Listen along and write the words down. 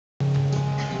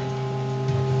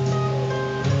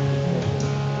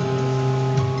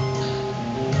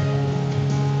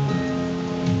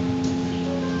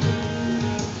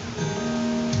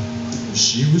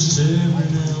She was staring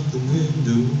out the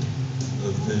window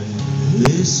of that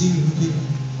SUV,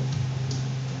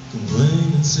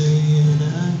 complaining, saying,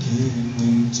 I can't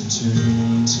wait to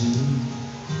turn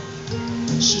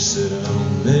 18. She said, I'll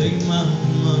make my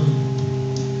money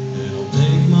and I'll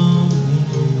make my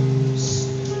moves.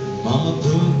 Mama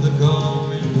put the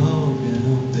car in park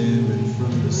out there in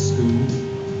front of school.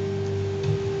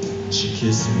 She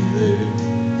kissed me there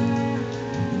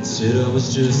and said I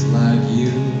was just like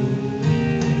you.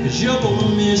 'Cause you're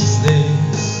gonna miss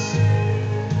this,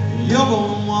 you're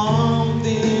gonna want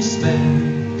this back,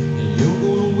 and you're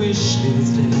gonna wish these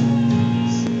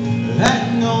days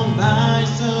hadn't gone by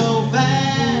so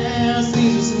fast.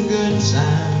 These are some good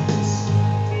times,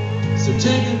 so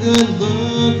take a good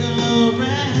look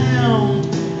around.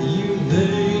 You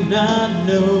may not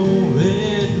know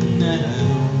it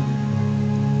now,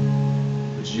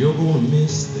 but you're gonna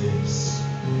miss this.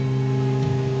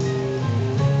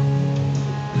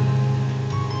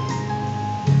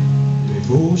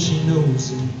 Before she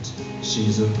knows it,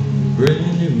 she's a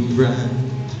brand new bride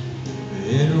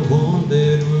in her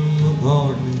one-bedroom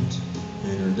apartment,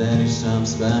 and her daddy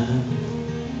stops by.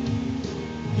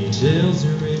 He tells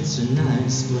her it's a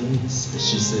nice place, but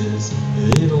she says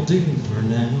it'll do for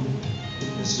now,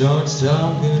 and starts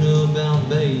talking about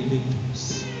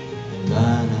babies and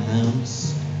buying a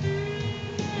house.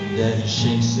 And Daddy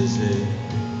shakes his head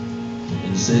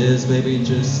and says, baby,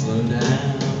 just slow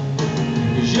down,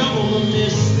 'cause you're gonna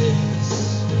miss this,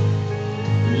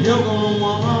 you're gonna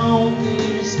want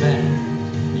this back,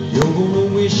 you're gonna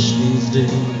wish these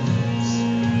days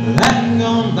hadn't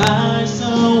gone by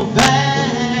so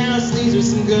fast. These are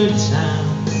some good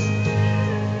times,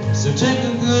 so take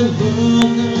a good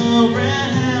look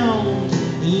around.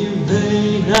 You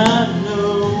may not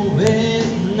know it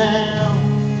now,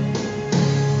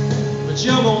 but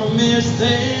you're gonna miss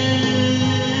this.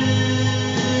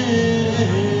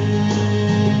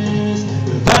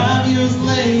 5 years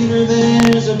later,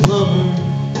 there's a plumber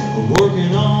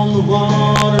working on the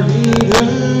water heater.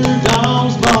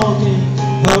 Dogs barking,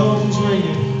 phones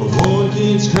ringing, one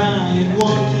kid's crying,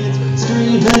 one kid's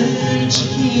screaming. She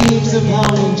keeps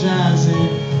apologizing,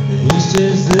 and he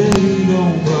says they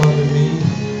don't bother me.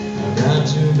 I've got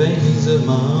 2 babies of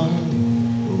my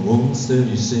own, one's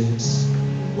 36,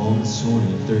 one's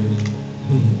 23.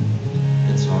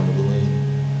 It's hard to believe,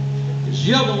 'cause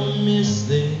you're gonna miss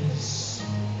this,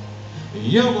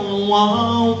 you're gonna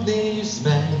want this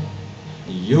back,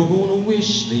 you're gonna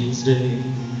wish these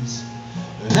days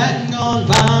hadn't gone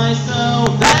by so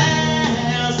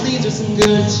fast. These are some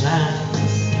good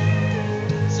times,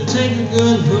 so take a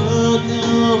good look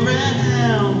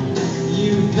around.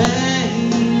 You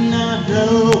may not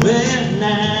know it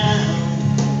now,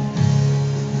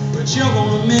 but you're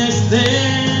gonna miss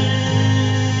this.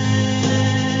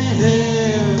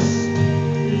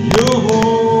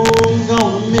 You're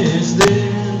gonna miss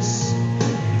this.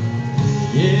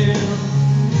 Yeah,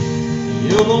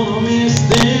 you're gonna miss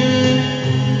this.